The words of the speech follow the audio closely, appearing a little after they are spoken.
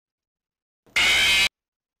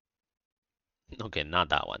Okay, not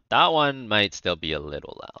that one. That one might still be a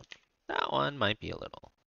little loud. That one might be a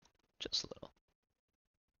little. Just a little.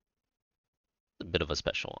 A bit of a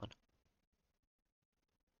special one.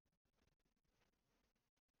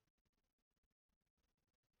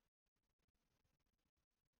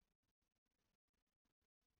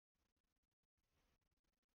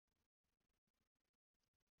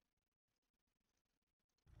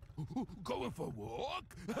 Going for a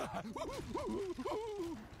walk?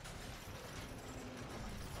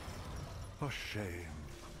 A shame.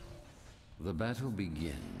 The battle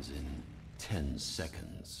begins in 10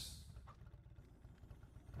 seconds.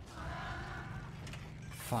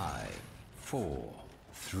 5, 4,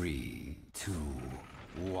 3, 2,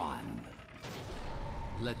 1.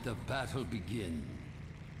 Let the battle begin.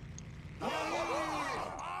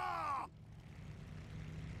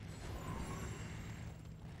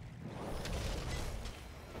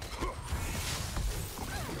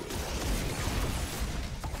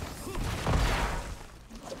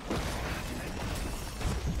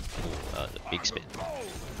 Big spin.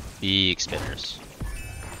 Big spinners.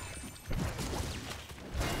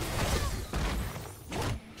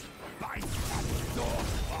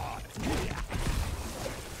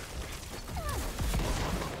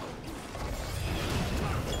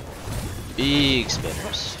 Big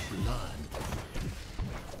spinners.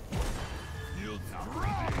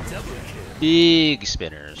 Big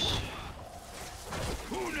spinners.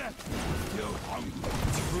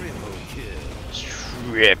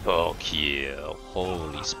 Triple kill.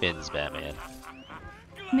 Holy spins, Batman.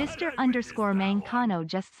 Mr. Mancano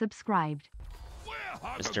just subscribed.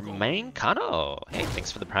 Mr. Mancano. Hey,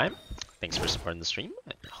 thanks for the prime. Thanks for supporting the stream.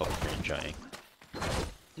 I hope you're enjoying.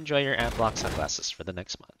 Enjoy your ad block sunglasses for the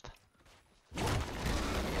next month.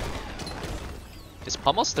 Is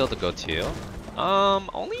Pummel still the go-to?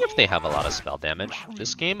 Only if they have a lot of spell damage.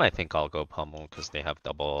 This game, I think I'll go Pummel because they have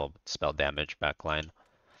double spell damage backline.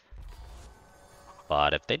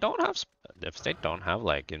 But if they don't have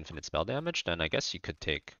like infinite spell damage, then I guess you could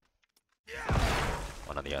take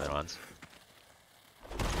one of the other ones.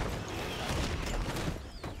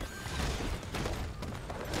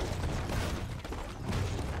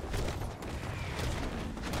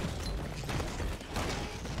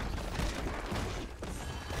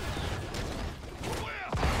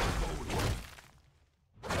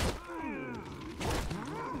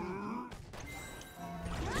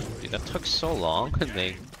 That took so long and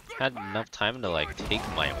they had enough time to like take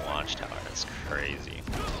my watchtower. That's crazy.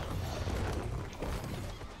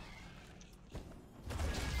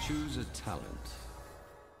 Choose a talent.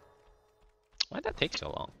 Why'd that take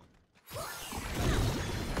so long?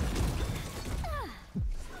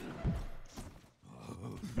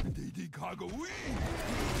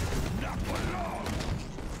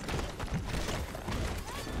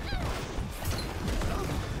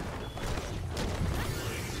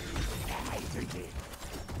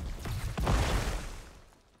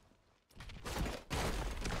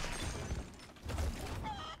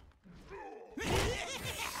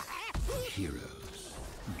 Heroes,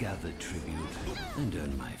 gather tribute and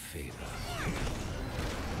earn my favor.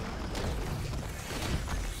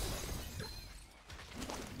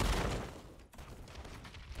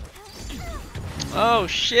 Oh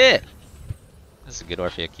shit! That's a good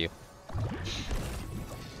Orphea Q.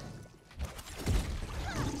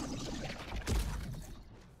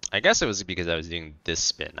 I guess it was because I was doing this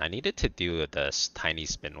spin. I needed to do this tiny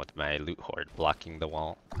spin with my loot hoard blocking the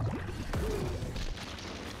wall.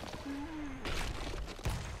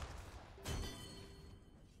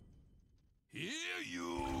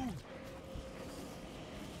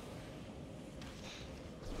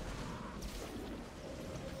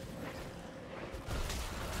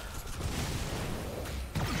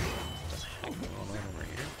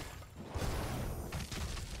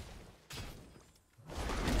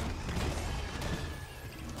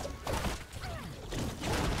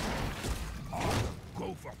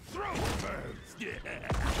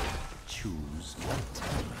 Choose a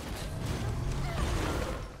talent.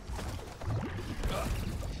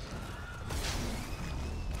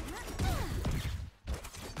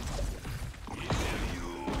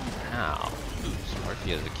 Ow.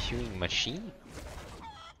 Orphea is a queuing machine.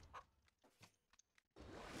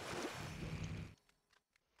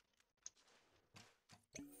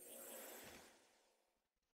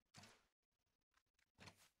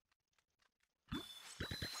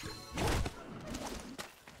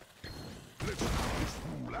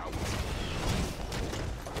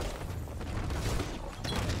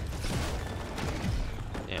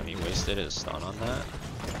 Damn, he wasted his stun on that.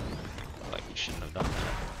 Like he shouldn't have done that.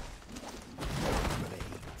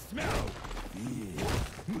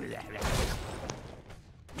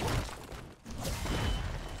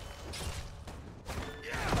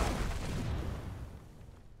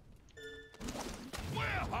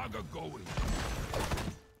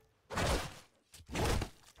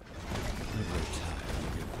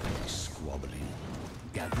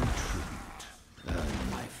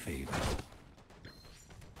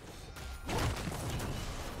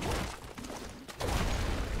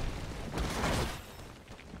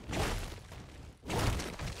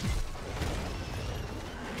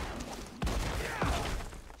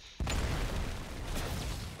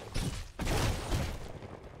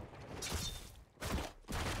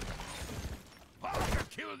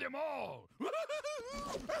 them all!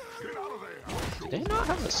 Get out of there! Do they not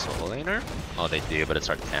have a soul laner? Oh, they do, but it's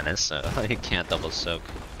Artanis, so you can't double soak.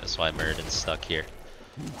 That's why Muradin's stuck here.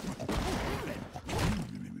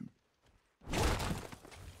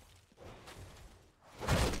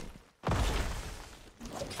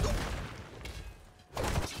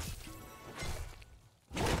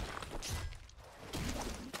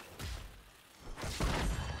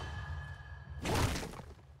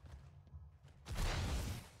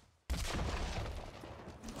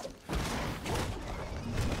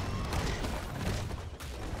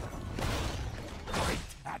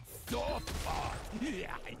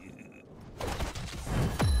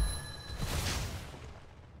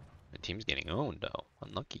 The team's getting owned though.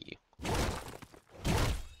 Unlucky.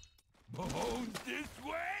 Bones this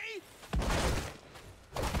way?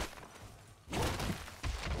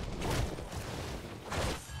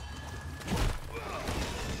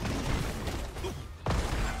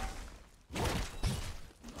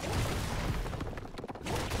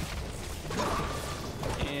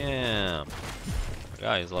 Damn.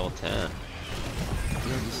 Guy, he's level 10.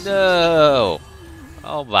 No!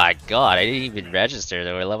 Oh my god, I didn't even register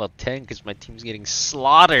that we're level 10 because my team's getting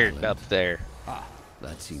slaughtered up there. Ah,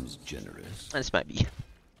 that seems generous. This might be.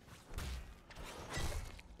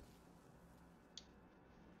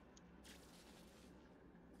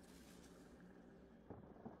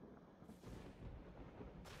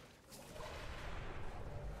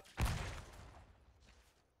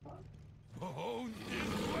 Bones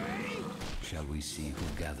this way? Shall we see who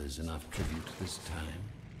gathers enough tribute this time?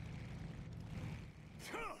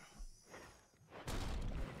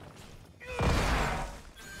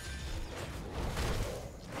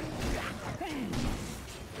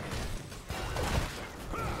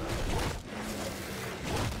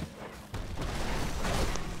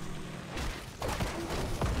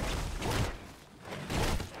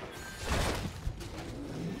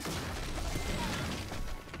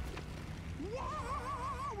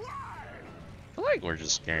 I feel like we're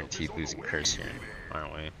just guaranteed losing curse here,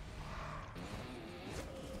 aren't we? I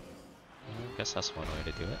guess that's one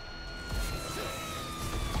way to do it.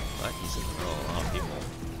 But he's in the middle of a lot of people.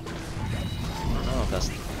 I don't know if that's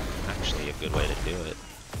actually a good way to do it.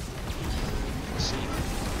 Let's see.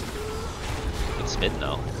 Good spin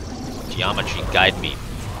though. Geometry, guide me.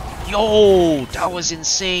 Yo, that was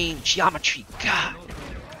insane. Geometry, God.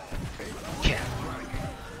 Okay.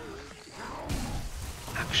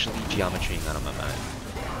 Actually, geometrying out of my mind.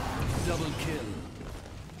 Double kill.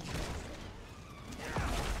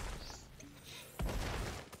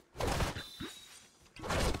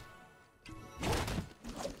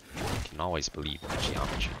 You can always believe in the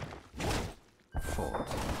geometry. Fort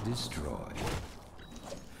destroy.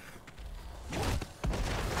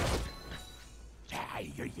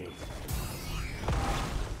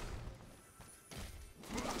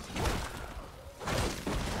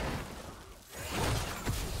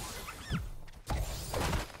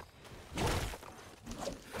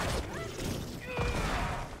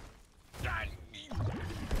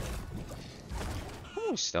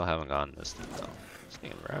 We still haven't gotten this thing though. It's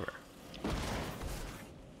taking forever.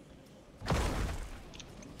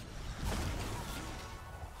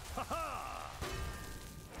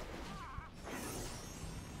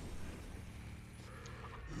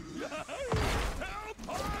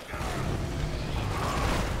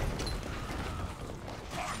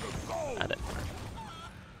 Got it.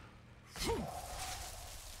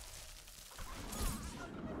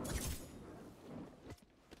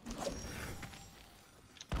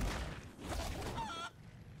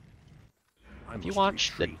 Have you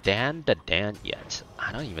watched the Dan yet?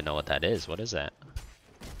 I don't even know what that is. What is that?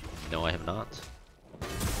 No, I have not.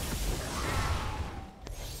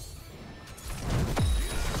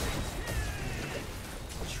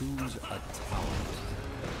 Choose a talent.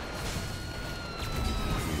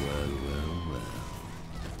 Well.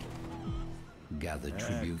 Gather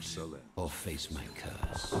tribute or face my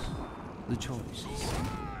curse. The choice is simple.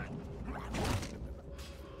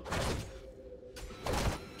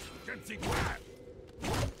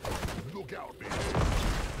 Look out, baby.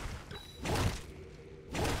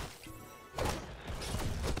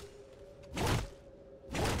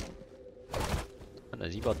 And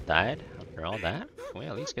has Ebo died after all that? Can we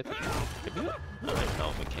at least get the tribute? I don't even know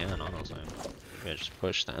if we can, honestly. Maybe I just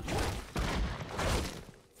push then.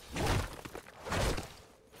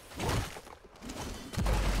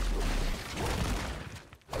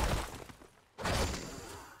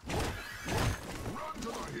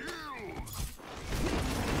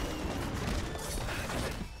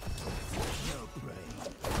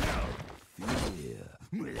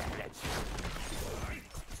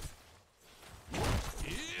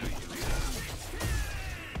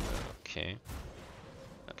 Okay.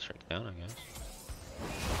 That's right down, I guess.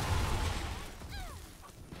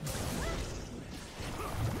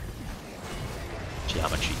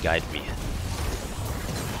 Geometry, guide me.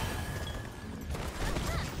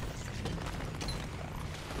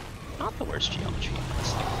 Not the worst geometry,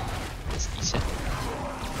 honestly. It's decent.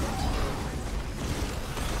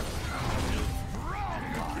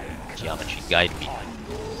 Geometry, guide me.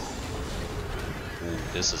 Ooh,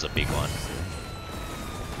 this is a big one.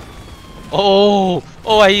 Oh!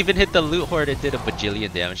 Oh, I even hit the loot horde. It did a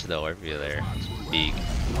bajillion damage to the orb view there. It's big.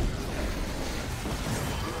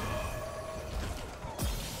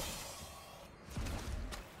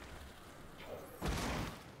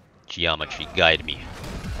 Geometry, guide me.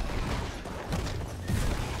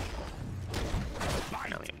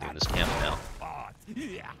 Apparently I'm doing this camp now.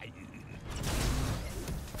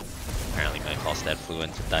 Apparently my Falstad flew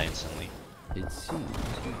in to die instantly. It seems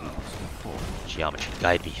Geometry,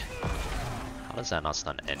 guide me. How does that not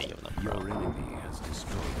stun any of them, your bro? enemy has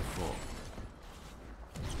destroyed a fort.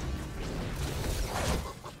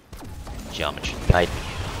 Geometry, guide me.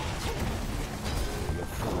 Your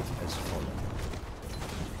fort has fallen.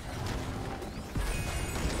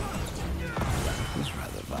 That was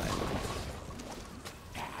rather violent.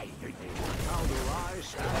 How do I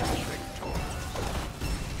stand victorious?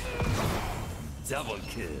 Double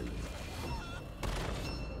kill.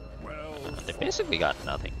 Well, They basically got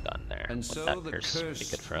nothing done there. And With so that the curse would be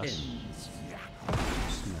good for us. ends.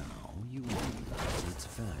 Now you realize its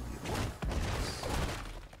value.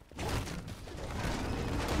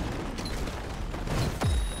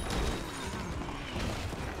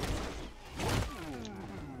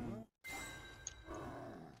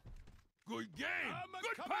 good game.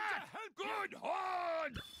 Good pass. Good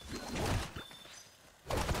horn.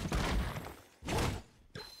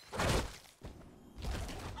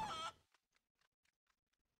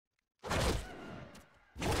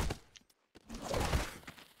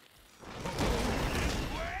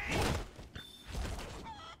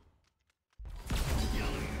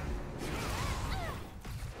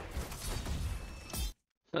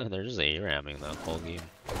 They're just A-ramming the whole game.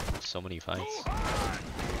 So many fights.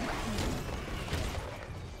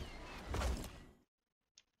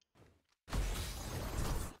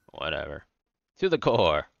 Whatever. To the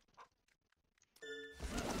core.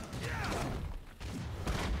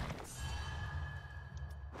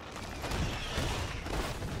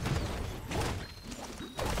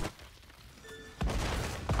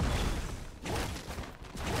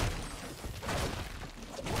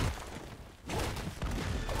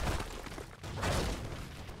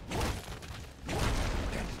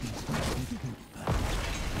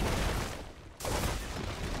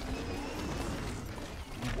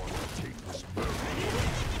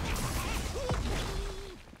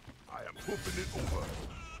 Flipping it over.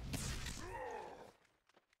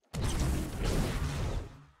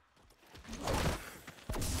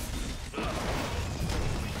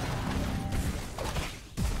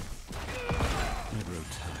 I grow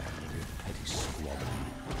tired of your petty squabbling.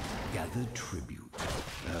 Gather tribute.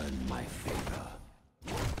 Earn my favor.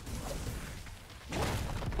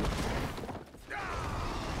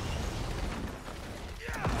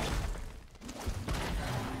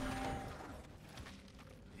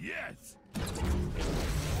 Yes.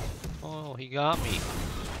 Oh, he got me.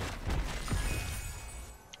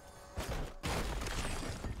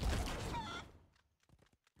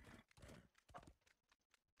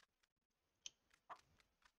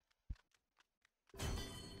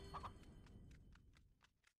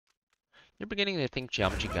 You're beginning to think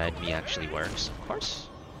Geometry Guide Me actually works, of course.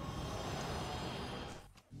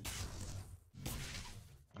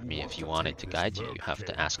 I mean, if you want it to guide you, you have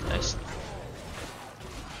to ask nicely.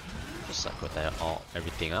 Just like with that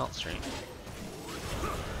everything else, right?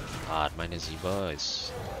 God, my Nazeeba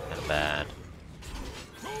is kinda bad.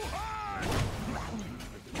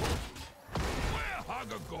 Where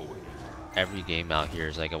Hogger going? Every game out here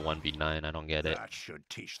is like a 1v9, I don't get it. That should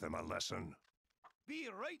teach them a lesson. Be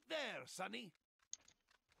right there, Sonny.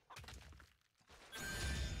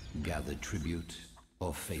 Gather tribute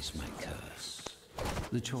or face my curse.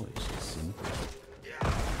 The choice is simple.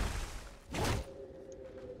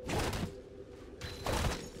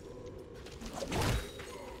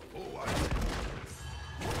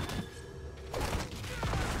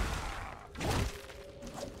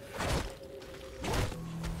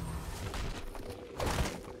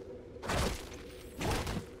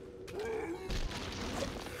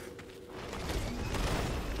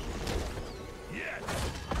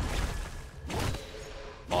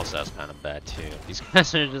 Also, that's kind of bad too. These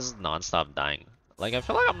guys are just non-stop dying. Like, I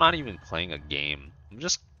feel like I'm not even playing a game. I'm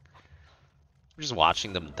just We're just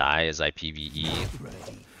watching them die as I PvE.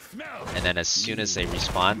 And then as soon as they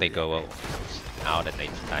respawn, they go out and they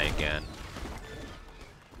die again.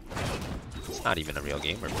 It's not even a real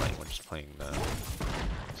game we're playing, we're just playing the...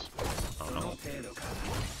 I don't know. No,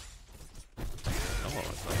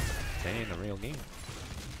 it's not playing a real game.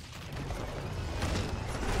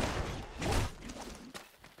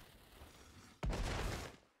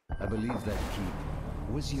 I believe that keep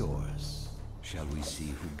was yours. Shall we see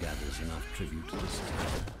who gathers enough tribute this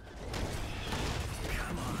time?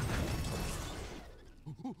 Come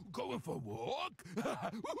on. Going for a walk?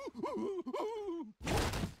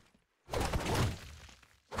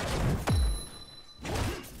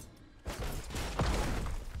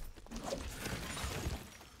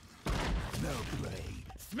 Smell great.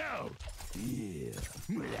 Smell! Yeah.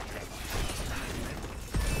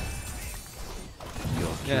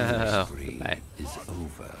 Your Yeah. spree is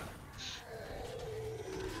over.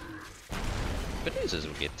 Good news is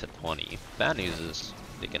we get to 20. Bad news is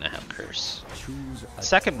they're gonna have curse. Choose a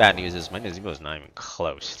Second bad news is my Nazeebo is not even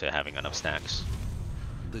close to having enough stacks.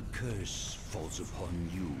 The curse falls upon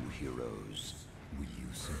you, heroes. Will you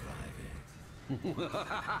survive it?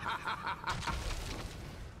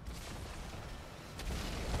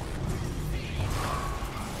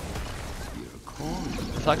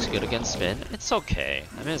 Flex good against Spin. It's okay.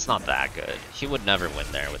 I mean, it's not that good. He would never win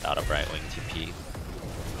there without a Brightwing TP.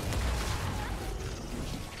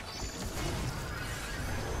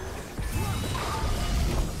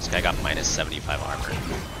 This guy got minus 75 armor.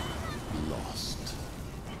 Lost.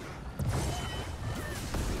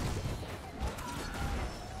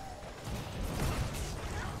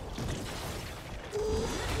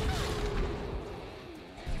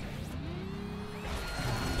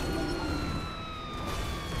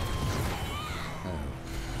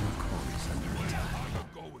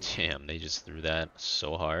 Damn, they just threw that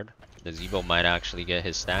so hard. Nazeebo might actually get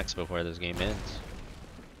his stacks before this game ends.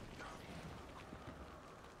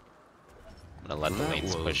 I'm gonna let the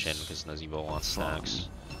lanes push in because Nazeebo wants stacks.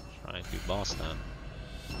 Try and do boss then.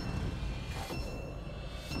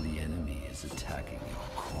 The enemy is attacking your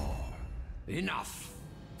core. Enough!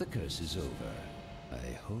 The curse is over.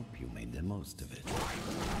 I hope you made the most of it.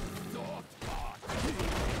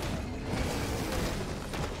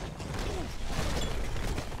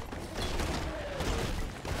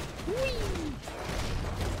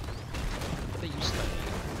 They used to.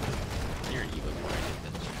 You're even more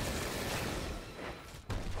into this.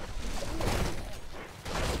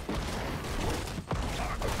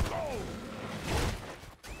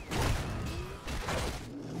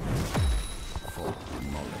 Fort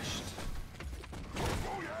demolished.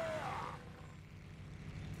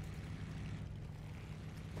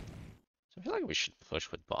 So I feel like we should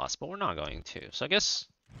push with boss, but we're not going to. So I guess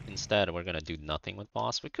instead we're gonna do nothing with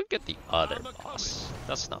boss. We could get the other boss.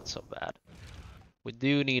 That's not so bad. We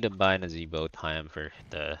do need to buy Nazeebo time for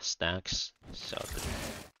the stacks, so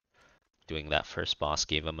doing that first boss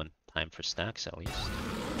gave him a time for stacks at least.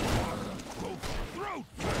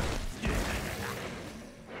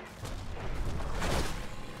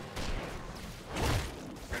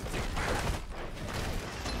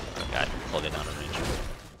 Oh god, pulled it out of range.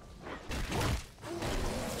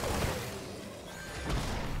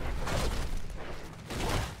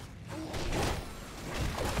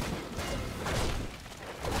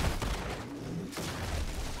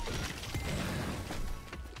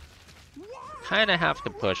 Kinda have to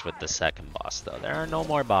push with the second boss though. There are no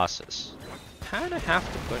more bosses. Kinda have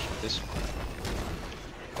to push with this one.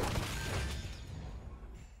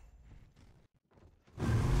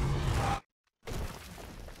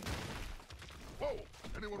 Whoa!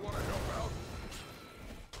 Anyone want to help out?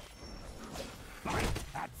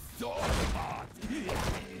 That's so hot!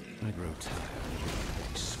 I grow tired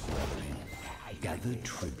of squabbling. Gather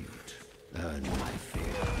tribute. Earn my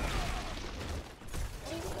fear.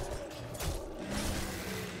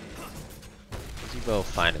 Nazeebo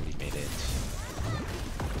finally made it.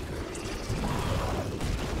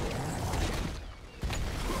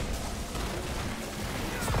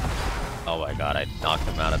 Oh my god, I knocked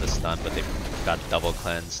him out of the stun, but they got double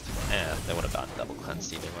cleansed. Man, they would have gotten double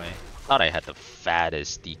cleansed either way. Thought I had the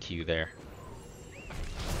fattest DQ there.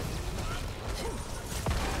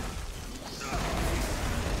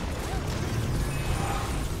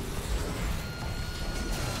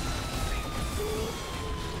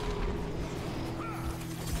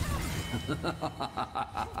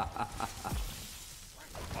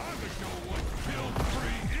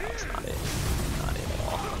 That's not it. Not it at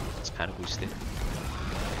all. It's kind of boosted.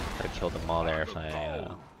 Could have killed them all there if I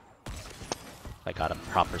got a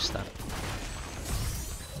proper stun.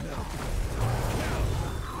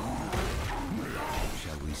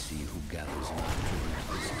 gathers enough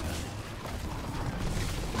tribute this time.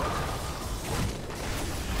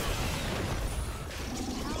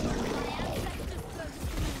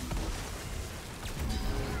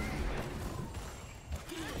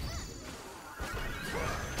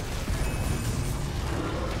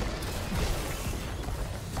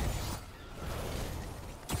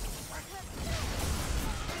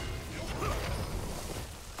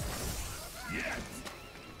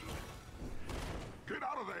 Get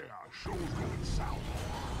out of there! Show's going south.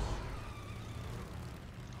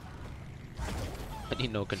 I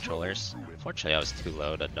need no controllers. Fortunately, I was too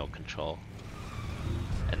low to no control.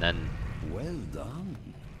 And then Well done.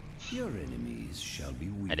 Your enemies shall be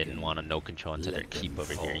weakened. I didn't want to no control into their Let keep them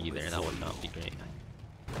over fall here either. That would before not be great.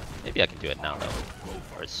 Maybe I can do it now though,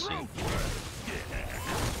 or soon.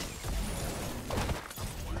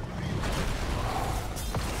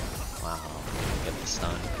 Wow, get the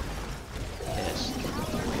stun. Pissed.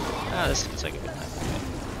 Ah, this seems like a good time.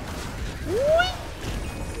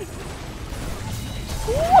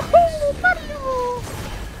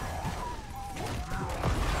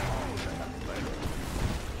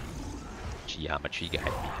 Geometry guide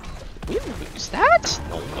me. We lose that?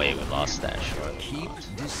 No way we lost that, sure. Keep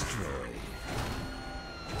destroy.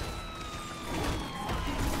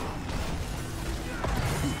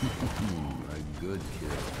 A good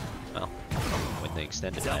kill. Well, with the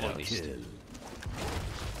extended night at least. Kill.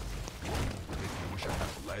 Wish I had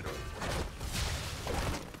a lighter.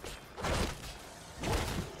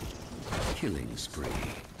 Killing spree.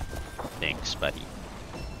 Thanks, buddy.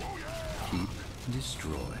 Keep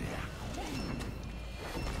destroy.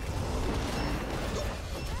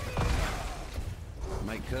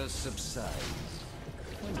 My curse subsides.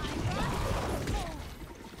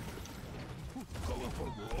 Going for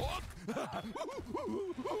a walk?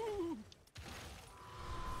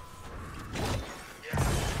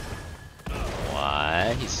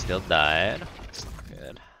 Why? He still died. That's not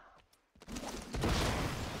good.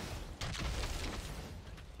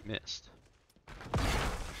 He missed.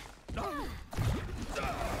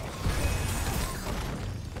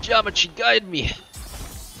 Geometry, guide me!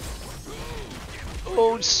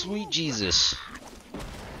 Oh, sweet Jesus.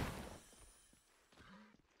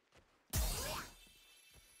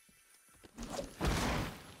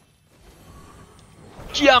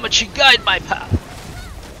 Geometry, guide my path!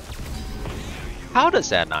 How does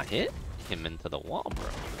that not hit him into the wall, bro?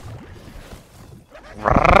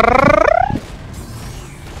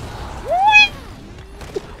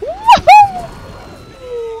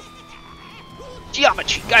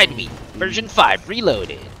 Geometry, guide me! Version 5,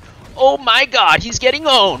 reloaded. Oh my god, he's getting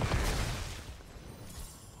owned!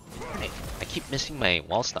 I keep missing my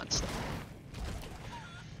wall stun stuff.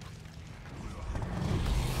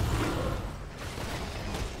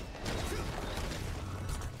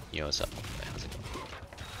 Yo, what's up? How's it going?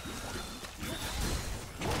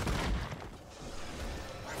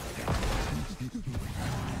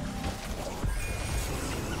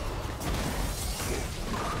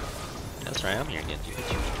 That's right, I'm here again.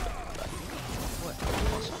 What?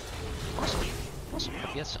 Awesome.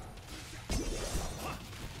 Yes.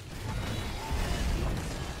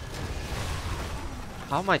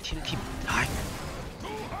 How my team keep dying?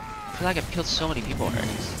 I feel like I've killed so many people already.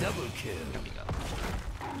 Double kill. There we go.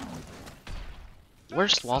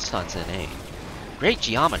 Worst wall stuns in A. Great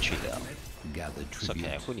geometry though. Gather It's okay,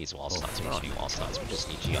 tribute. who needs wall stuns? We don't need wall stuns, we just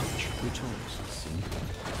need geometry. Rejoice.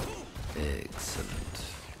 Excellent.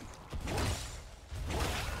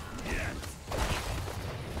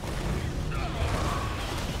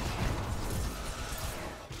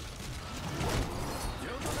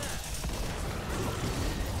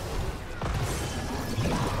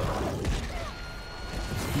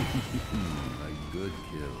 A good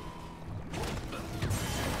kill.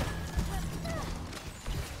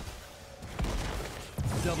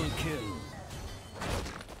 Double kill.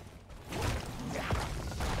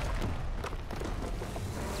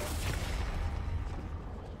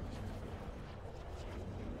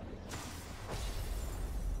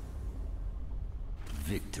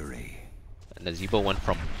 Victory. And the Zebo went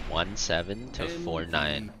from 1-7 to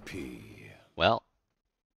 4-9. MVP. Well,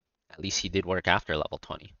 at least he did work after level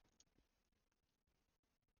 20.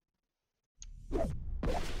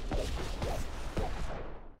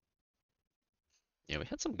 Yeah, we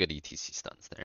had some good ETC stuns there.